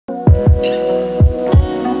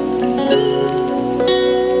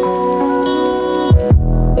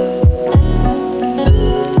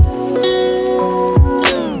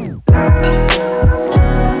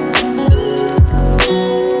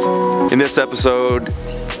episode,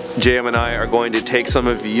 JM and I are going to take some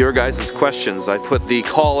of your guys' questions. I put the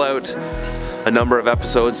call out a number of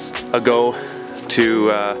episodes ago to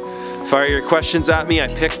fire your questions at me. I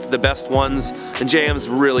picked the best ones, and JM's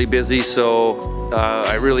really busy, so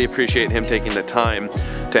I really appreciate him taking the time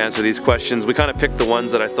to answer these questions. We kind of picked the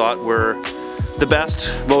ones that I thought were the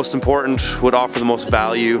best, most important, would offer the most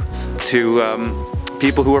value to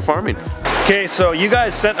people who are farming. Okay, so you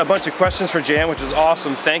guys sent a bunch of questions for JM, which is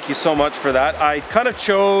awesome. Thank you so much for that. I kind of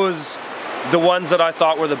chose the ones that I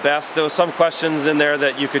thought were the best. There was some questions in there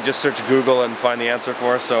that you could just search Google and find the answer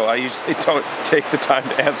for, so I usually don't take the time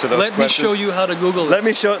to answer those questions. Let me show you how to Google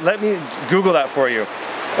this. Let me Google that for you.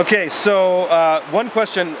 Okay, so one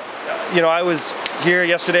question, you know, I was here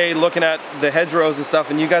yesterday looking at the hedgerows and stuff,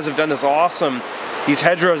 and you guys have done this awesome, these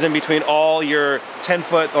hedgerows in between all your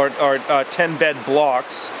 10-foot or 10-bed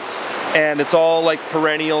blocks, and it's all like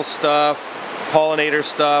perennial stuff, pollinator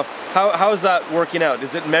stuff. How is that working out?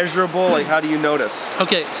 Is it measurable? Like, how do you notice?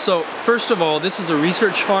 Okay, so first of all, this is a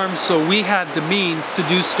research farm, so we had the means to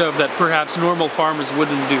do stuff that perhaps normal farmers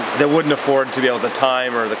wouldn't do. They wouldn't afford to be able to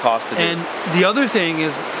time or the cost to do. And the other thing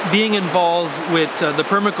is being involved with the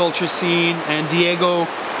permaculture scene and Diego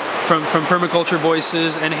from Permaculture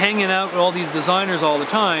Voices and hanging out with all these designers all the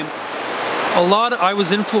time. I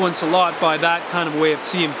was influenced a lot by that kind of way of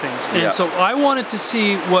seeing things. And so I wanted to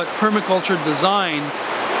see what permaculture design,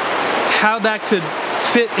 how that could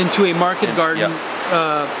fit into a market garden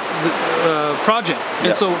project.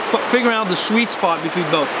 And so figuring out the sweet spot between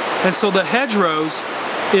both. And so the hedgerows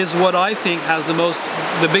is what I think has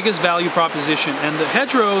the biggest value proposition. And the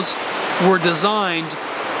hedgerows were designed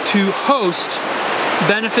to host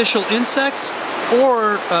beneficial insects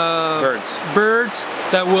or birds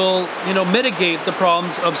that will, you know, mitigate the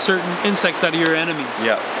problems of certain insects that are your enemies.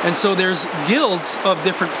 And so there's guilds of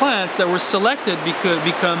different plants that were selected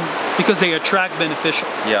because they attract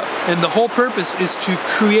beneficials. And the whole purpose is to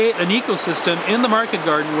create an ecosystem in the market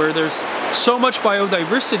garden where there's so much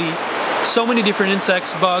biodiversity, so many different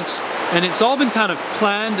insects, bugs, and it's all been kind of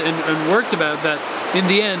planned and worked about that in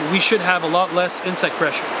the end we should have a lot less insect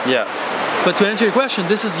pressure. But to answer your question,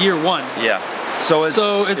 this is year one. So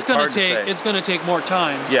it's going to take more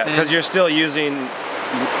time. Because you're still using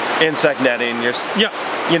insect netting.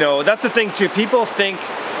 You know, that's the thing too. People think,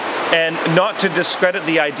 and not to discredit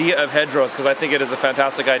the idea of hedgerows, because I think it is a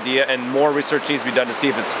fantastic idea, and more research needs to be done to see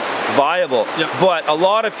if it's viable. But a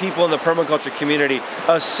lot of people in the permaculture community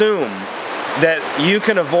assume that you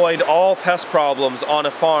can avoid all pest problems on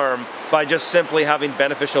a farm by just simply having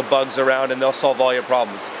beneficial bugs around and they'll solve all your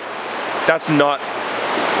problems. That's not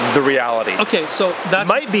the reality. Okay, so that's...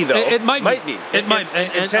 Might be though. It might be. It might.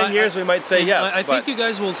 In 10 years we might say yes. I think you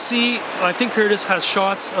guys will see, I think Curtis has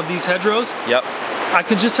shots of these hedgerows. I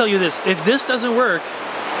can just tell you this, if this doesn't work,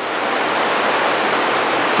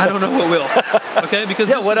 I don't know what will. Okay, because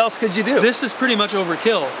what else could you do? This is pretty much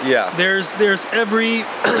overkill. There's every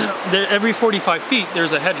 45 feet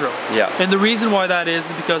there's a hedgerow. And the reason why that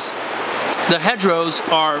is because the hedgerows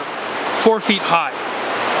are 4 feet high.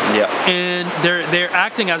 And they're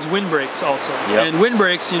acting as windbreaks also. And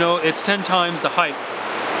windbreaks, you know, it's 10 times the height.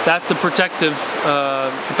 That's the protective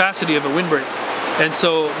capacity of a windbreak. And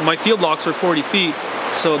so my field blocks are 40 feet.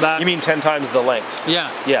 So that's... You mean 10 times the length?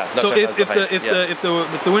 So if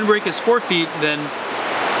the windbreak is 4 feet, then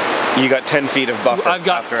you got 10 feet of buffer. I've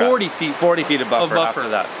got 40 feet. 40 feet of buffer after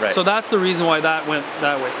that. Right. So that's the reason why that went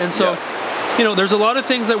that way. And so, you know, there's a lot of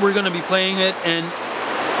things that we're going to be playing it, and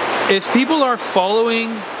if people are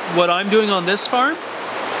following what I'm doing on this farm,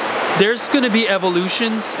 there's going to be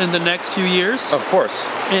evolutions in the next few years. Of course.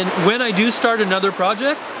 And when I do start another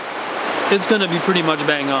project, it's going to be pretty much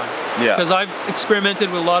bang on. Because I've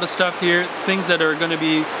experimented with a lot of stuff here, things that are going to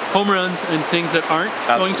be home runs and things that aren't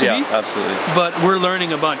going to be. Absolutely. But we're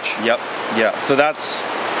learning a bunch. So that's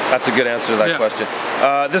a good answer to that question.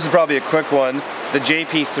 This is probably a quick one. The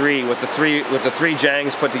JP3 with the three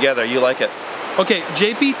Jangs put together. You like it? Okay,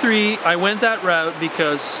 JP3, I went that route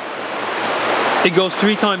because it goes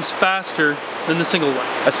 3 times faster than the single one.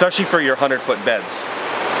 Especially for your 100-foot beds,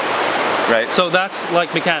 right? So that's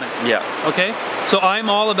like mechanic. Okay, so I'm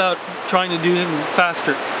all about trying to do it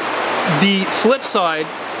faster. The flip side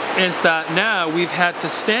is that now we've had to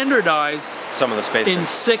standardize some of the spacing in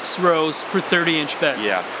 6 rows per 30-inch beds.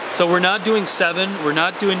 So we're not doing 7, we're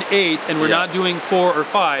not doing 8, and we're not doing 4 or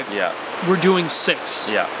 5. We're doing 6.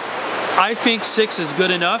 I think 6 is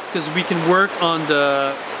good enough because we can work on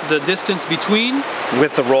the distance between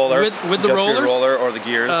with the roller, with the rollers, roller or the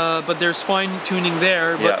gears. But there's fine tuning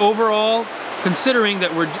there. But overall, considering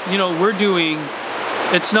that we're doing,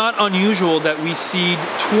 it's not unusual that we seed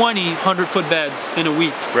 20 100-foot beds in a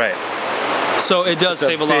week. So it does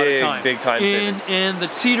save a lot of time. Big time savings. And the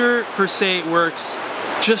cedar per se works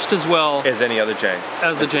just as well as any other Jang.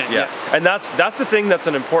 As the Jang, yeah. And that's the thing that's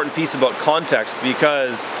an important piece about context,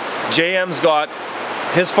 because JM's got,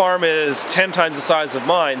 his farm is 10 times the size of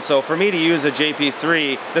mine, so for me to use a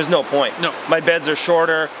JP3, there's no point. No. My beds are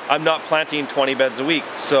shorter, I'm not planting 20 beds a week,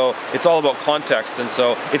 so it's all about context, and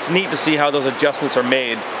so it's neat to see how those adjustments are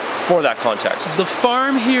made for that context. The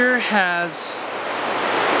farm here has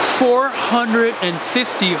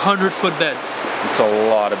 450 100-foot beds. It's a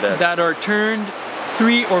lot of beds. That are turned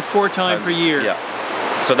 3 or 4 times per year. Yeah.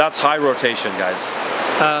 So that's high rotation, guys.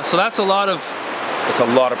 So that's a lot of... It's a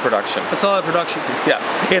lot of production. That's a lot of production. Yeah.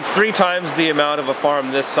 It's 3 times the amount of a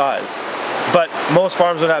farm this size. But most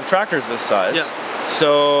farms would have tractors this size. Yeah.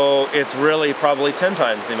 So it's really probably 10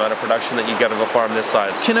 times the amount of production that you get of a farm this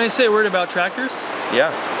size. Can I say a word about tractors?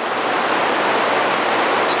 Yeah.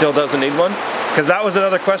 Still doesn't need one? Because that was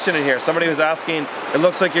another question in here. Somebody was asking, it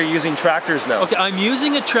looks like you're using tractors now. Okay, I'm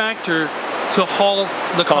using a tractor to haul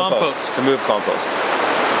the compost. To move compost.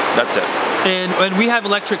 That's it. And we have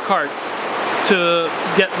electric carts to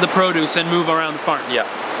get the produce and move around the farm. Yeah.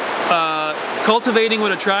 Cultivating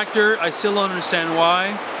with a tractor, I still don't understand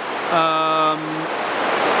why.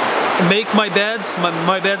 Make my beds.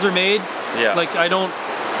 My beds are made. Yeah. Like I don't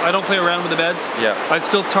play around with the beds. Yeah. I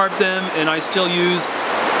still tarp them, and I still use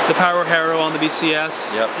the power harrow on the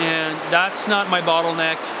BCS. Yep. And that's not my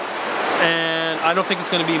bottleneck. And I don't think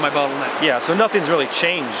it's going to be my bottleneck. Yeah, so nothing's really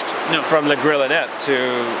changed from the grillinette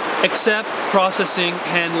to... Except processing,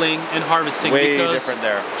 handling, and harvesting. Way because different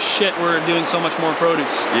there. Shit, we're doing so much more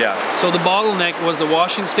produce. Yeah. So the bottleneck was the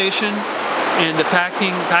washing station and the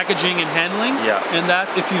packaging and handling. Yeah. And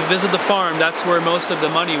that's, if you visit the farm, that's where most of the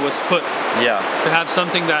money was put. Yeah. To have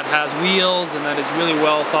something that has wheels and that is really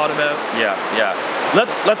well thought about. Yeah, yeah.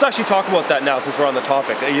 Let's actually talk about that now, since we're on the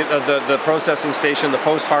topic. The processing station, the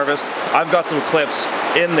post-harvest. I've got some clips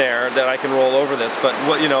in there that I can roll over this. But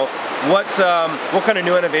what kind of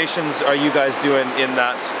new innovations are you guys doing in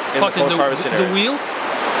the post-harvesting area? The wheel.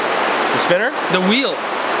 The spinner. The wheel.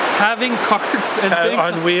 Having carts and things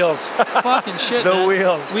on wheels. Fucking shit. The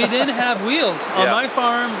wheels. We didn't have wheels on my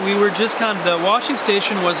farm. We were just the washing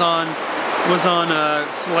station was on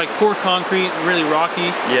like poured concrete, really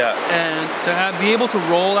rocky. Yeah. And to be able to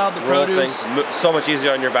roll out the produce. Things so much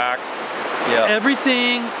easier on your back. Yeah.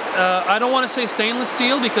 Everything, I don't want to say stainless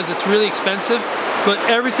steel because it's really expensive, but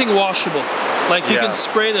everything washable. Like you can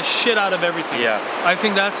spray the shit out of everything. Yeah. I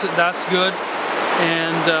think that's good.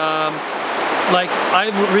 And like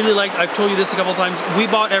I've told you this a couple of times, we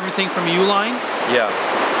bought everything from Uline. Yeah.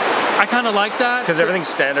 I kind of like that. Because everything's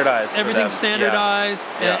standardized. Everything's standardized,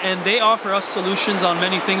 and they offer us solutions on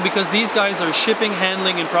many things because these guys are shipping,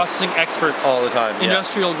 handling, and processing experts. All the time.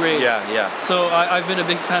 Industrial grade. Yeah, yeah. So I've been a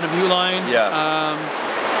big fan of Uline. Yeah.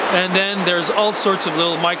 And then there's all sorts of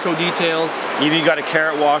little micro details. You've got a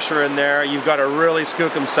carrot washer in there. You've got a really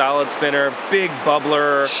skookum salad spinner, big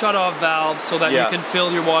bubbler. Shut-off valve so that you can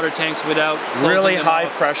fill your water tanks without really high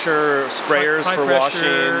pressure sprayers for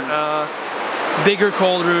washing. Bigger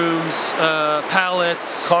cold rooms,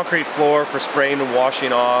 pallets. Concrete floor for spraying and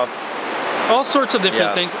washing off. All sorts of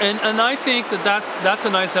different things. And I think that's a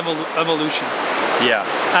nice evolution. Yeah.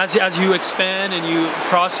 As you expand and you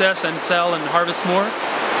process and sell and harvest more,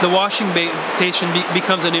 the washing station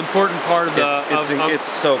becomes an important part of the... It's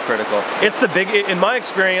so critical. It's in my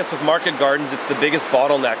experience with market gardens, it's the biggest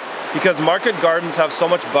bottleneck. Because market gardens have so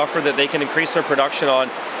much buffer that they can increase their production on,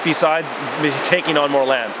 besides taking on more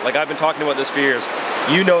land. Like I've been talking about this for years.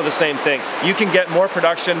 You know the same thing. You can get more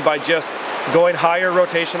production by just going higher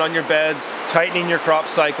rotation on your beds, tightening your crop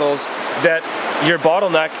cycles, that your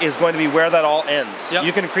bottleneck is going to be where that all ends. Yep.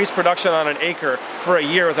 You can increase production on an acre for a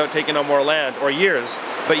year without taking on more land, or years,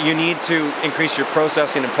 but you need to increase your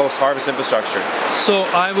processing and post-harvest infrastructure. So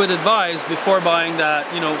I would advise, before buying that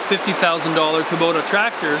 $50,000 Kubota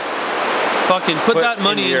tractor, fucking put that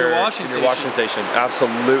money in your washing station.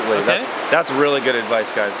 Absolutely. Okay? That's really good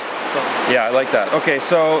advice, guys. Yeah, I like that. Okay,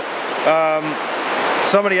 so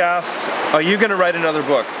somebody asks, are you going to write another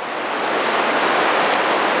book?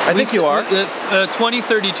 I think you are.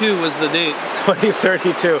 2032 was the date.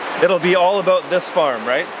 2032. It'll be all about this farm,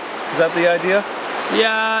 right? Is that the idea?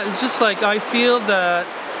 Yeah, it's just like I feel that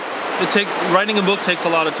writing a book takes a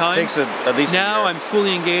lot of time. Takes at least now a year. I'm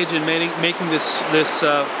fully engaged in making this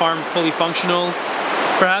farm fully functional.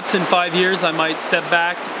 Perhaps in 5 years I might step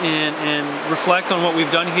back and reflect on what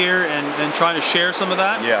we've done here and try to share some of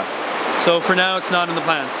that. Yeah. So for now it's not in the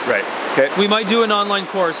plans. Right. Okay. We might do an online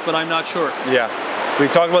course, but I'm not sure. Yeah. We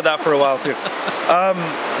talked about that for a while too.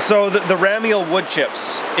 So the Ramiel wood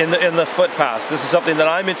chips in the footpaths. This is something that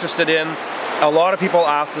I'm interested in. A lot of people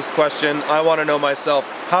ask this question. I want to know myself,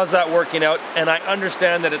 how's that working out? And I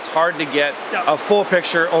understand that it's hard to get a full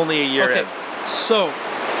picture only a year in. So,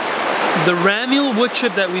 the Ramule wood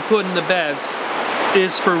chip that we put in the beds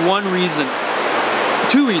is for one reason.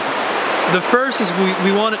 Two reasons. The first is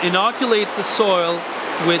we want to inoculate the soil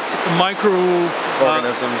with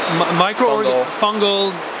microorganisms,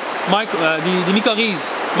 fungal, the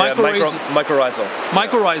mycorrhizas,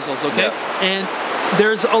 mycorrhizals, okay? Yeah. And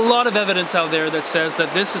there's a lot of evidence out there that says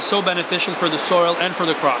that this is so beneficial for the soil and for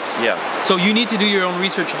the crops. Yeah. So you need to do your own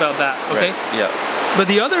research about that, okay? Right. Yeah. But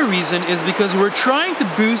the other reason is because we're trying to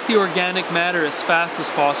boost the organic matter as fast as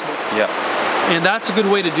possible. Yeah. And that's a good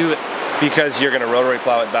way to do it. Because you're going to rotary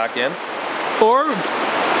plow it back in?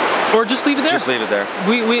 Or just leave it there. Just leave it there.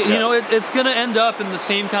 You know, it's going to end up in the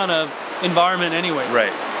same kind of environment anyway.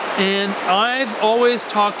 Right. And I've always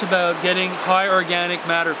talked about getting high organic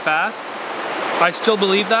matter fast. I still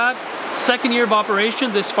believe that. Second year of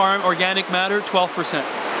operation, this farm, organic matter, 12%.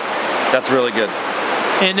 That's really good.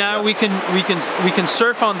 And now we can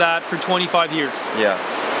surf on that for 25 years. Yeah.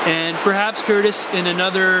 And perhaps Curtis, in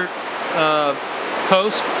another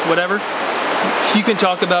post, whatever, you can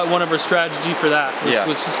talk about one of our strategy for that,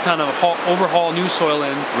 which is kind of overhaul new soil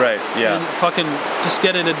in. Right. Yeah. And fucking just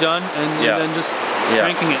get it done and then just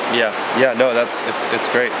ranking it. Yeah. Yeah. No, it's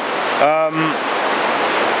great.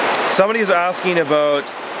 Somebody's asking about,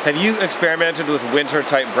 have you experimented with winter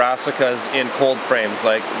type brassicas in cold frames,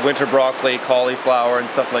 like winter broccoli, cauliflower, and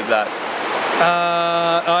stuff like that?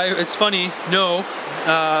 It's funny, no.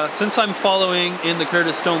 Since I'm following in the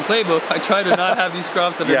Curtis Stone playbook, I try to not have these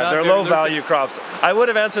crops that are not they're low value crops. I would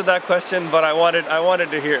have answered that question, but I wanted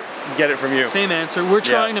to get it from you. Same answer. We're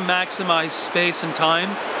trying to maximize space and time.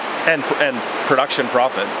 And production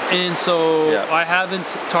profit. And so I haven't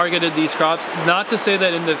targeted these crops. Not to say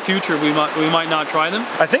that in the future we might not try them.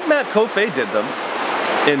 I think Matt Coffey did them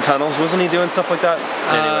in tunnels, wasn't he doing stuff like that?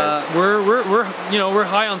 Anyways, we're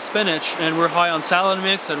high on spinach and we're high on salad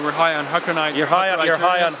mix and we're high on huckernite. You're high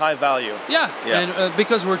on high value. Yeah. And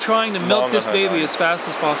because we're trying to milk this baby as fast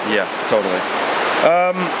as possible. Yeah, totally.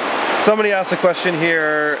 Somebody asked a question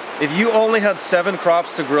here. If you only had 7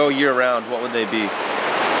 crops to grow year round, what would they be?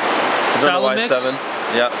 Salad mix. 7.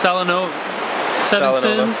 Yeah. Salano. 7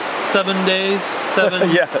 sins, 7 days, 7.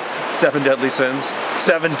 Yeah. 7 deadly sins.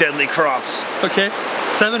 7 deadly crops. Okay.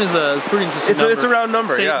 7 is a pretty interesting number. It's a round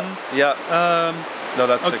number. Satan. Yeah. No,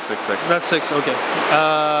 that's okay. 666. That's 6. Okay.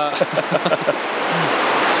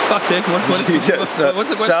 Fuck it. What's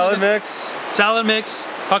the question? Salad mix. Salad mix.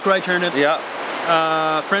 Huckright turnips.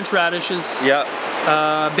 Yeah. French radishes. Yeah.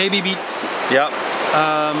 Baby beets. Yeah.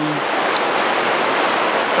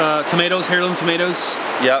 Tomatoes, heirloom tomatoes.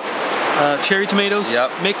 Yep. Cherry tomatoes.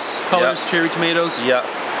 Yep. Mix colors, cherry tomatoes. Yep.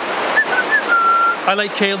 I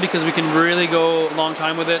like kale because we can really go a long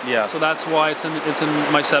time with it. Yeah. So that's why it's in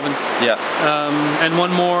my 7. Yeah. And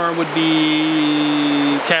one more would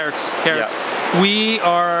be carrots. Carrots. Yeah. We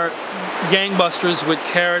are gangbusters with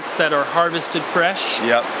carrots that are harvested fresh.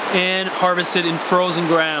 Yep. And harvested in frozen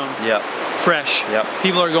ground. Yep. Fresh. Yep.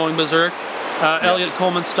 People are going berserk. Elliot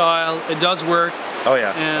Coleman style. It does work. Oh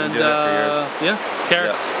yeah, and I've been doing it for years. Yeah,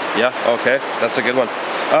 carrots. Yeah. Okay, that's a good one.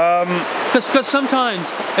 Because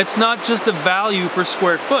sometimes it's not just the value per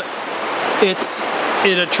square foot.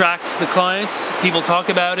 It attracts the clients. People talk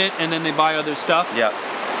about it, and then they buy other stuff. Yeah.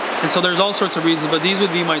 And so there's all sorts of reasons, but these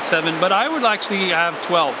would be my 7. But I would actually have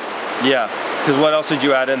 12. Yeah. Because what else would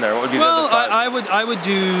you add in there? What would be the other 5?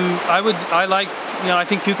 I like, I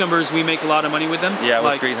think cucumbers, we make a lot of money with them. Yeah,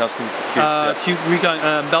 with greenhouse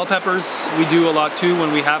bell peppers, we do a lot too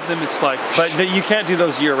when we have them. It's like... But you can't do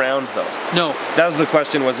those year round though. No. That was the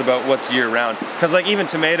question, was about what's year round. Because like even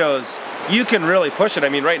tomatoes, you can really push it. I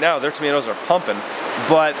mean, right now their tomatoes are pumping,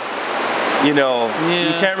 but you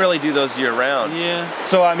can't really do those year round. Yeah.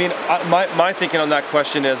 So I mean, my thinking on that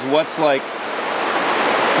question is, what's like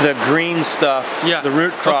the green stuff, the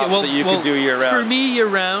root crops that you could do year round? For me, year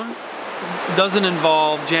round doesn't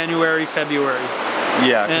involve January, February.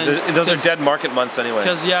 Yeah, because those are dead market months anyway.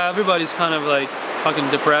 Because everybody's kind of like fucking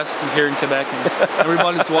depressed here in Quebec, and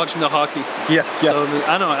everybody's watching the hockey. Yeah. So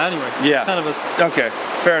I don't know. Anyway. Yeah. It's kind of a... Okay.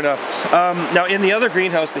 Fair enough. Now in the other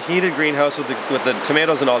greenhouse, the heated greenhouse with the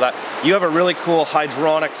tomatoes and all that, you have a really cool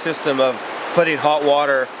hydronic system of putting hot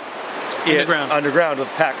water underground with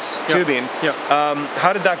PEX tubing. Yeah.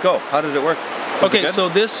 How did that go? How did it work? Okay, so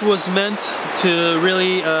this was meant to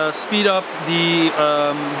really speed up the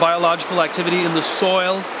biological activity in the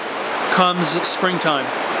soil comes springtime.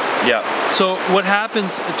 Yeah. So what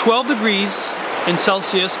happens, 12 degrees in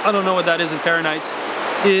Celsius, I don't know what that is in Fahrenheit,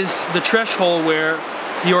 is the threshold where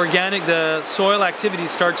the soil activity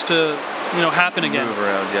starts to, you know, happen again. Move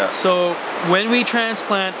around, yeah. So when we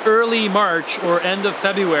transplant early March or end of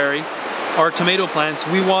February, our tomato plants,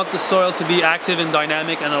 we want the soil to be active and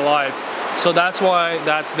dynamic and alive. So that's why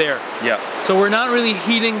that's there. Yeah. So we're not really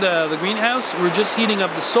heating the greenhouse, we're just heating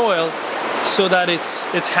up the soil so that it's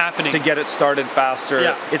happening. To get it started faster.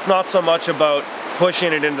 Yeah. It's not so much about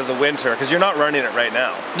pushing it into the winter, because you're not running it right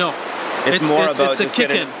now. No. It's more about it's a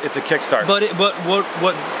kick-in. It's a kickstart. But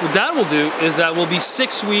what that will do is that will be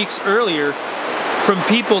 6 weeks earlier from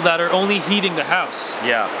people that are only heating the house.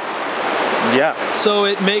 Yeah. Yeah. So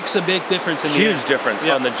it makes a big difference in the end. Huge difference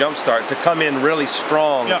on the jump start to come in really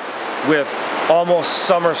strong with almost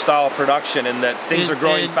summer style production, and that things are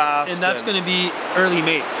growing fast. And that's going to be early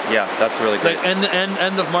May. Yeah, that's really great. Like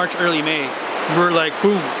end of March, early May, we're like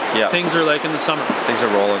boom. Yeah. Things are like in the summer. Things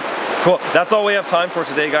are rolling. Cool. That's all we have time for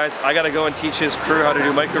today, guys. I got to go and teach his crew how to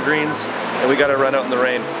do microgreens, and we got to run out in the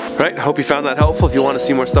rain. Right, I hope you found that helpful. If you want to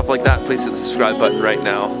see more stuff like that, please hit the subscribe button right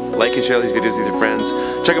now. Like and share these videos with your friends.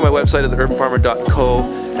 Check out my website at theurbanfarmer.co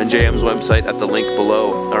and JM's website at the link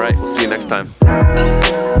below. All right, we'll see you next time.